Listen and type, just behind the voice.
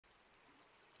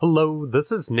Hello,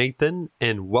 this is Nathan,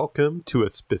 and welcome to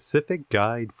a specific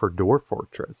guide for Dwarf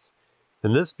Fortress.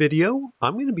 In this video,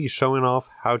 I'm going to be showing off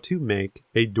how to make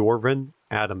a Dwarven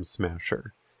Atom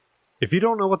Smasher. If you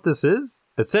don't know what this is,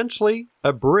 essentially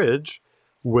a bridge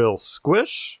will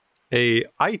squish a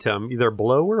item either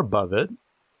below or above it,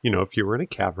 if you were in a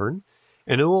cavern,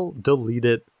 and it will delete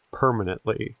it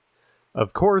permanently.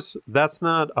 Of course, that's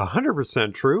not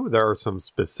 100% true. There are some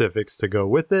specifics to go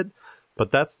with it, but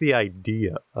that's the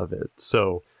idea of it.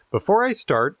 So before I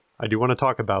start, I do want to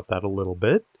talk about that a little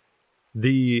bit.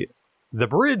 The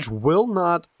bridge will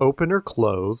not open or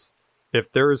close if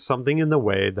there is something in the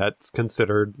way that's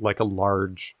considered like a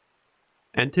large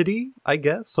entity, I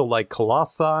guess. So like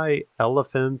colossi,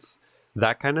 elephants,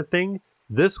 that kind of thing.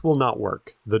 This will not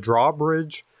work. The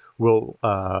drawbridge will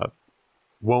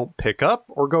won't pick up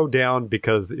or go down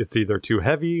because it's either too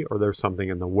heavy or there's something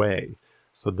in the way.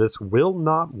 So this will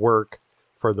not work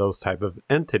for those type of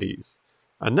entities.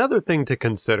 Another thing to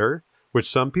consider, which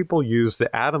some people use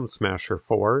the Atom Smasher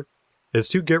for, is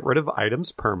to get rid of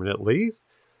items permanently.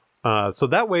 So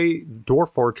that way Dwarf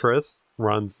Fortress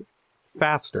runs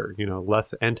faster,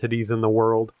 less entities in the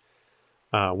world.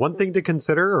 One thing to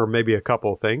consider, or maybe a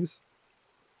couple things,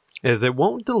 is it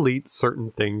won't delete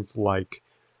certain things like,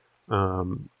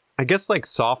 I guess like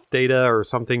soft data or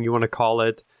something you want to call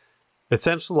it.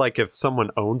 Essentially, like if someone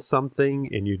owns something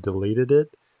and you deleted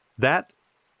it, that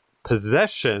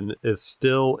possession is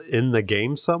still in the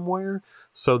game somewhere,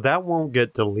 so that won't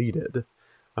get deleted.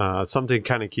 Something to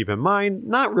kind of keep in mind.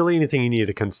 Not really anything you need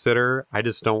to consider. I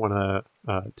just don't want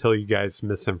to tell you guys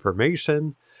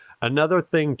misinformation. Another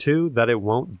thing, too, that it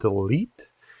won't delete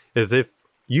is if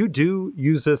you do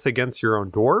use this against your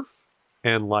own dwarf,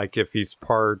 and like if he's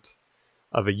part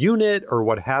of a unit or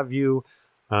what have you,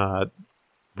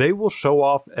 they will show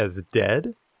off as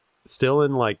dead, still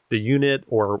in like the unit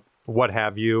or what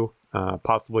have you,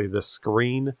 possibly the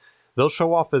screen. They'll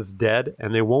show off as dead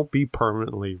and they won't be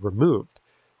permanently removed.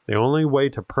 The only way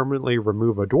to permanently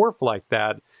remove a dwarf like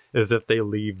that is if they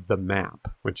leave the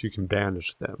map, which you can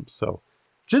banish them. So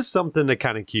just something to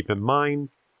kind of keep in mind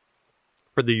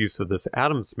for the use of this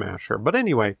Atom Smasher. But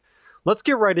anyway, let's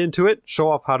get right into it,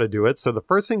 show off how to do it. So the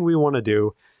first thing we want to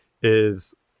do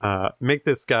is make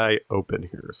this guy open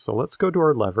here. So let's go to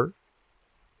our lever.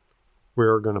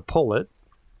 We're going to pull it.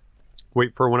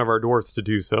 Wait for one of our dwarves to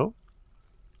do so.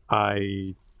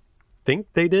 I think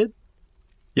they did.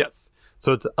 Yes.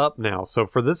 So it's up now. So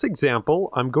for this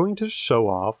example, I'm going to show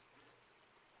off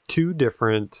two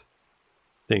different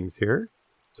things here.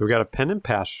 So we got a pen and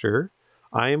pasture.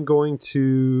 I am going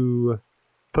to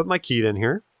put my key in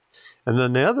here. And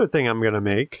then the other thing I'm going to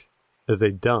make is a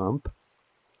dump.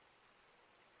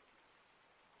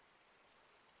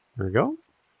 There we go.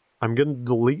 I'm going to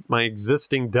delete my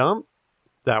existing dump.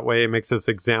 That way it makes this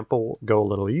example go a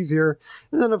little easier.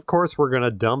 And then of course we're going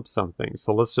to dump something.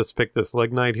 So let's just pick this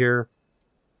lignite here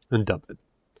and dump it.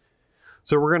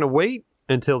 So we're going to wait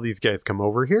until these guys come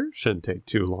over here. Shouldn't take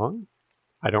too long.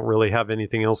 I don't really have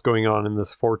anything else going on in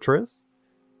this fortress.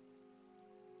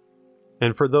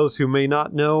 And for those who may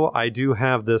not know, I do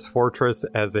have this fortress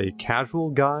as a casual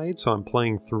guide. So I'm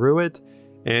playing through it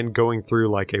and going through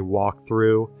like a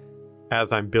walkthrough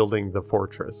as I'm building the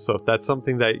fortress. So if that's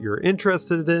something that you're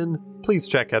interested in, please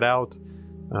check it out.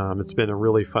 It's been a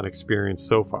really fun experience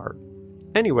so far.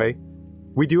 Anyway,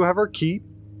 we do have our key,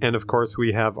 and of course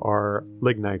we have our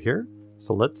lignite here.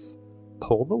 So let's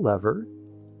pull the lever.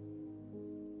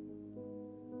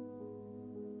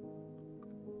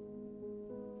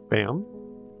 Bam.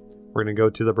 We're gonna go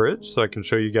to the bridge so I can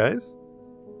show you guys.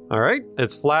 All right,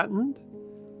 it's flattened.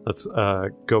 Let's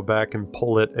go back and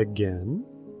pull it again.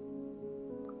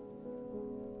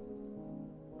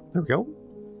 There we go.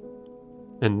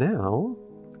 And now,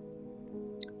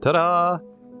 ta-da!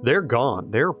 They're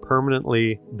gone. They're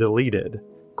permanently deleted.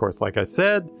 Of course, like I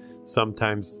said,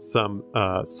 sometimes some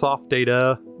soft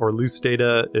data or loose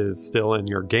data is still in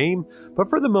your game, but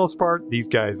for the most part, these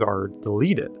guys are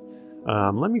deleted.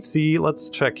 Let me see. Let's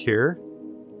check here.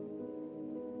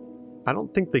 I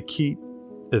don't think the key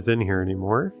is in here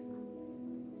anymore.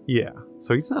 Yeah,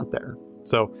 so he's not there.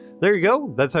 So there you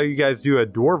go. That's how you guys do a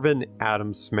Dwarven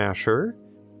Atom Smasher.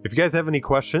 If you guys have any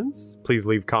questions, please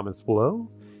leave comments below.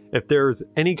 If there's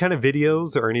any kind of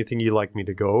videos or anything you'd like me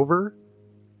to go over,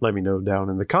 let me know down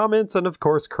in the comments. And of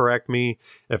course, correct me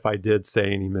if I did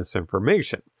say any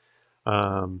misinformation.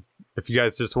 If you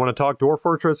guys just want to talk Dwarf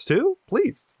Fortress too,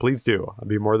 please do. I'd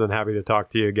be more than happy to talk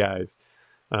to you guys.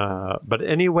 But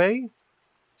anyway,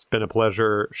 it's been a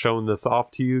pleasure showing this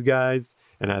off to you guys.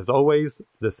 And as always,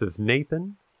 this is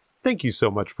Nathan. Thank you so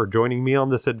much for joining me on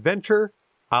this adventure.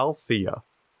 I'll see ya.